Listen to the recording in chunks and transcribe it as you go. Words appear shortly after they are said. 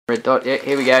Red dot. Yeah,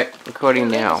 here we go. Recording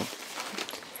now.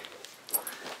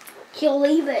 He'll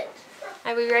leave it.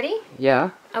 Are we ready?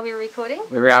 Yeah. Are we recording?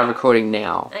 We are recording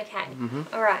now. Okay.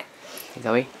 Alright. Hey,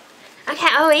 Zoe. Okay,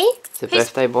 Owen. It's a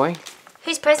birthday boy.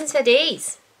 Whose presents are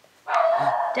these?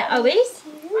 The Owen's?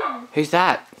 Who's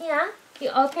that? Yeah.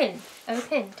 You open.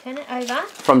 Open. Turn it over.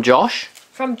 From Josh.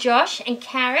 From Josh and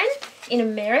Karen in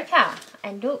America.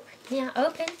 And look. Yeah,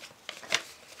 open.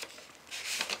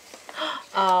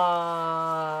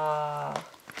 Oh.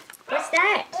 What's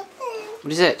that?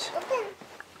 What is it?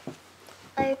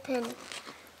 Open.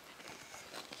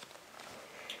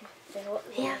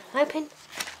 Yeah, open.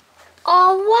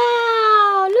 Oh,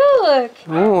 wow. Look.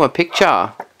 Oh, a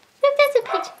picture. Look, that's a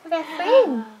picture of our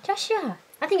friend, Joshua.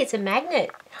 I think it's a magnet.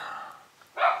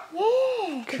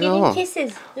 Yeah. Cool. Give him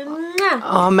kisses. Mwah.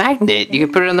 Oh, a magnet. You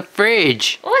can put it on the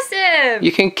fridge. Awesome.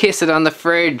 You can kiss it on the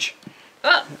fridge.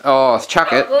 Oh, Oh,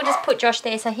 chuck it. we'll just put Josh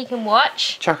there so he can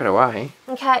watch. Chuck it away.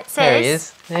 Okay, it says... There he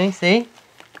is. There you see.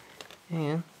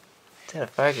 Yeah. It's out of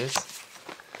focus.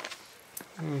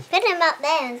 Put him up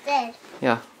there instead.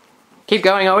 Yeah. Keep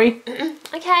going, Owie.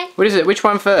 Okay. What is it? Which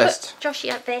one first? Put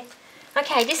Joshy up there.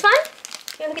 Okay, this one.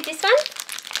 You want to look at this one?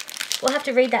 We'll have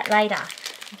to read that later.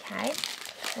 Okay.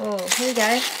 Oh, here we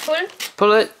go. Pull it.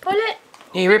 Pull it. Pull it.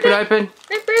 You rip it open.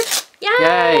 Rip, rip. Yay.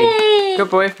 Yay. Good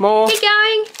boy. More. Keep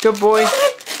going. Good boy.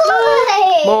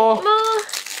 Boy! More. More.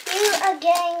 You are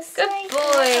getting so Good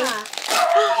boy.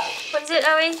 What is it,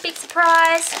 Owen? Big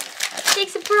surprise. Big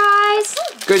surprise.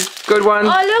 Good one.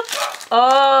 Oh, look.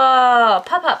 Oh,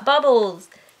 pop-up bubbles.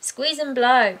 Squeeze and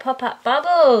blow. Pop-up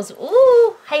bubbles.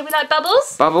 Ooh. Hey, we like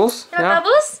bubbles? Bubbles. You like Yeah.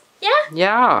 bubbles? Yeah?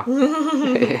 Yeah.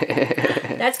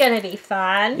 That's going to be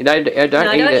fun. You don't No, eat it. don't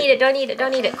eat it, don't eat it,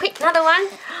 don't eat it. Quick, another one.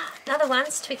 Another one.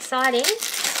 It's too exciting.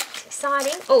 It's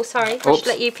exciting. Oh, sorry. I should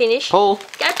let you finish. Pull.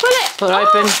 Go pull it. Pull it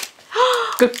open.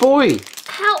 Good boy.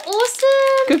 How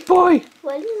awesome. Good boy.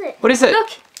 What is it? What is it? Look.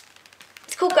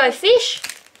 It's called Go Fish.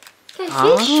 Go Fish.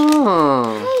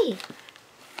 Oh. Hey.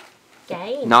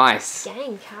 Game. Nice.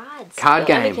 Game cards. Card And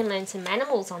game. we can learn some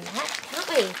animals on that, can't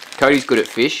we? Cody's good at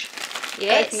fish.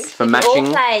 Yes. For We can matching-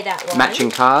 all play that one. Matching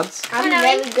cards. I'm Come on,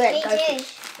 very Owen. good at go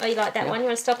fish. Oh, you like that one? You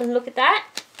want to stop and look at that?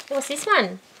 What's this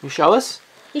one? You show us.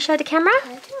 You show the camera?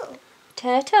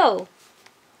 Turtle.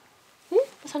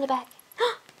 What's on the back?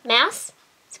 Mouse.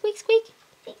 Squeak, squeak.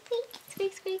 Squeak, squeak.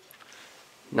 Squeak, squeak.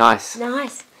 Nice.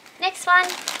 Nice. Next one.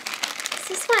 What's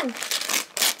this one?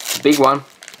 Big one.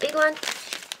 Big one.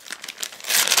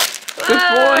 Good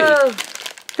boy. Whoa.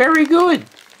 Very good.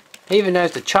 He even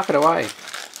knows to chuck it away.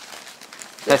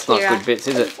 That's not Kira. good bits,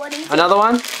 is it? What is it? Another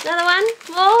one. Another one.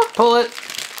 More. Pull it.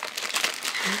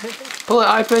 Pull it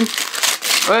open.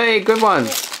 Hey, good one.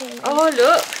 Oh,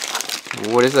 look.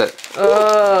 What is it?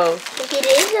 Oh. Look, it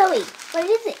is Zoe. What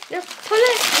is it? Look, pull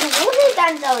it. The water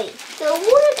gun, Zoe. The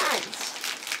water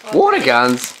guns. Water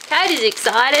guns. Cody's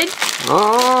excited.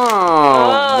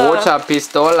 Oh, water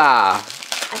pistola.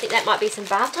 I think that might be some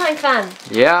bath time fun.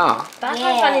 Yeah. Bath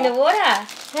time fun in the water.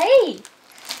 Hey.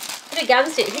 What do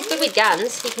guns do? He's good with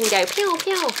guns. He can go pew,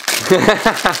 pew.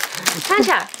 Can't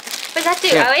ya? What does that do,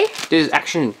 Yeah. Owie? There's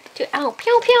action. Do, oh,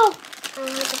 pew, pew.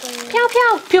 Pew,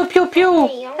 pew. Pew pew pew.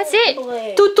 That's it.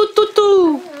 Toot toot toot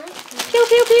toot. Pew,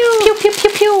 pew, pew. Pew pew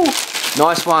pew pew.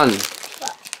 Nice one.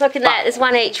 Look at that. There's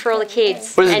one each for all the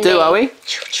kids. What does it And do, me. Owie?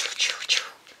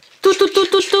 Toot toot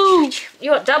toot toot toot.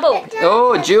 You want double?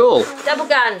 Oh, dual. Double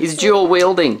gun. He's dual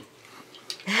wielding.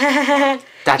 Da,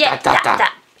 Yeah, da, da, da. da.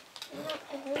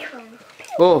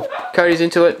 Oh, Cody's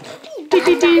into it. Dee,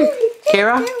 dee, dee.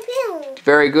 Kira?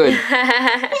 Very good.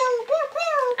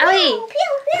 Owie.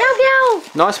 Pew, pew.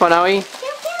 Nice one, Owie.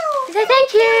 Say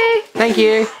thank you. Thank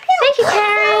you. Thank you,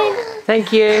 Karen.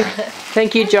 Thank you.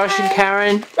 Thank you, Josh and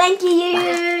Karen. Thank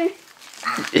you.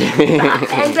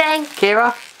 Bang, bang.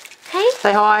 Kira, Hey.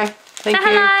 say hi. Thank Say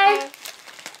you. hello.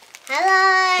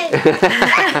 Hello.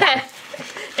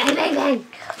 Bang, bang, bang.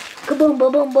 Boom,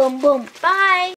 boom, boom, boom, boom. Bye.